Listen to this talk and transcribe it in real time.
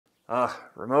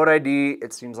Remote ID,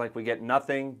 it seems like we get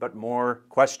nothing but more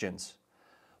questions.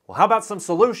 Well, how about some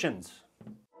solutions?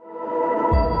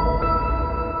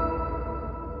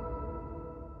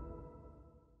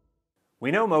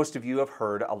 We know most of you have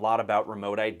heard a lot about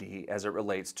remote ID as it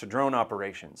relates to drone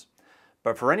operations.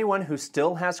 But for anyone who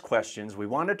still has questions, we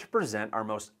wanted to present our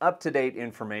most up-to-date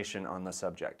information on the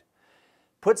subject.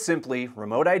 Put simply,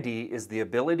 remote ID is the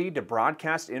ability to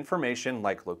broadcast information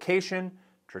like location,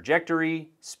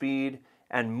 trajectory, speed,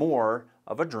 and more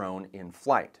of a drone in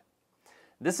flight.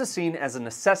 This is seen as a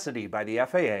necessity by the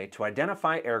FAA to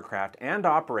identify aircraft and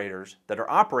operators that are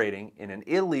operating in an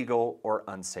illegal or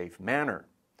unsafe manner.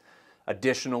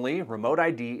 Additionally, remote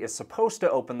ID is supposed to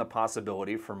open the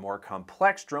possibility for more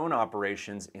complex drone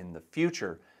operations in the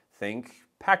future. Think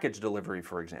package delivery,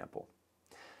 for example.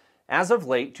 As of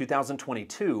late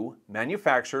 2022,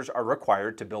 manufacturers are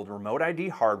required to build remote ID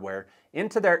hardware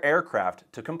into their aircraft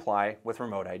to comply with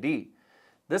remote ID.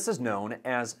 This is known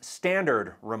as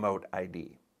standard remote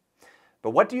ID. But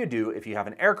what do you do if you have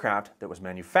an aircraft that was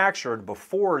manufactured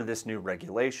before this new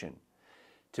regulation?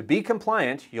 To be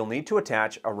compliant, you'll need to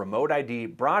attach a remote ID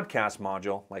broadcast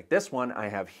module like this one I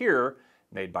have here,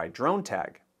 made by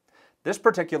Dronetag. This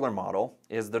particular model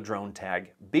is the Dronetag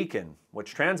beacon,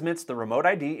 which transmits the remote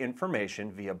ID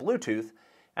information via Bluetooth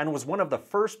and was one of the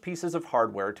first pieces of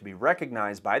hardware to be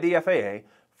recognized by the FAA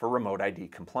for remote ID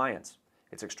compliance.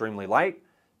 It's extremely light,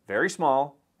 very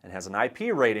small, and has an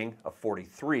IP rating of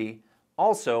 43,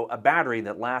 also a battery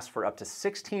that lasts for up to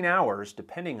 16 hours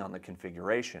depending on the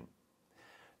configuration.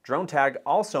 Dronetag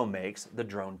also makes the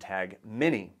Dronetag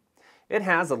Mini. It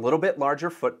has a little bit larger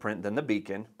footprint than the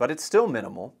beacon, but it's still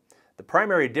minimal. The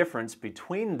primary difference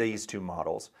between these two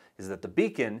models is that the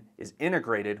beacon is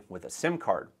integrated with a SIM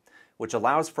card, which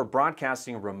allows for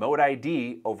broadcasting remote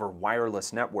ID over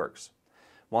wireless networks.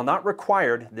 While not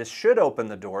required, this should open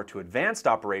the door to advanced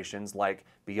operations like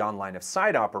beyond line of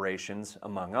sight operations,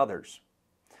 among others.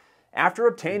 After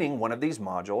obtaining one of these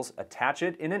modules, attach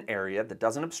it in an area that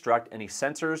doesn't obstruct any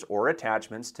sensors or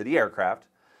attachments to the aircraft.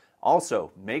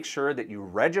 Also, make sure that you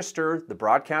register the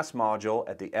broadcast module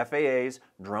at the FAA's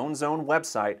Drone Zone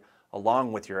website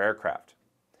along with your aircraft.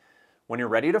 When you're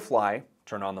ready to fly,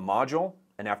 turn on the module,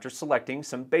 and after selecting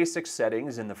some basic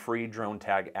settings in the free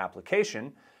Dronetag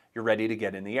application, you're ready to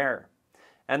get in the air.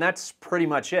 And that's pretty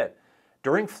much it.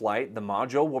 During flight, the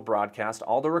module will broadcast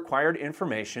all the required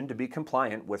information to be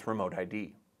compliant with remote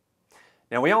ID.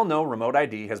 Now, we all know remote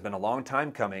ID has been a long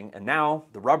time coming, and now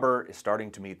the rubber is starting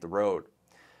to meet the road.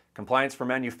 Compliance for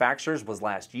manufacturers was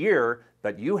last year,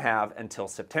 but you have until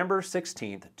September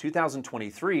 16th,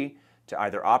 2023 to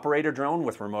either operate a drone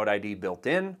with remote ID built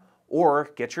in or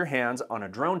get your hands on a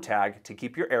Dronetag to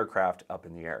keep your aircraft up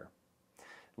in the air.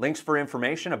 Links for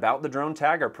information about the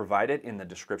Dronetag are provided in the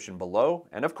description below,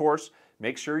 and of course,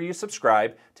 make sure you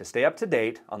subscribe to stay up to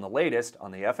date on the latest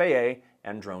on the FAA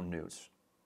and drone news.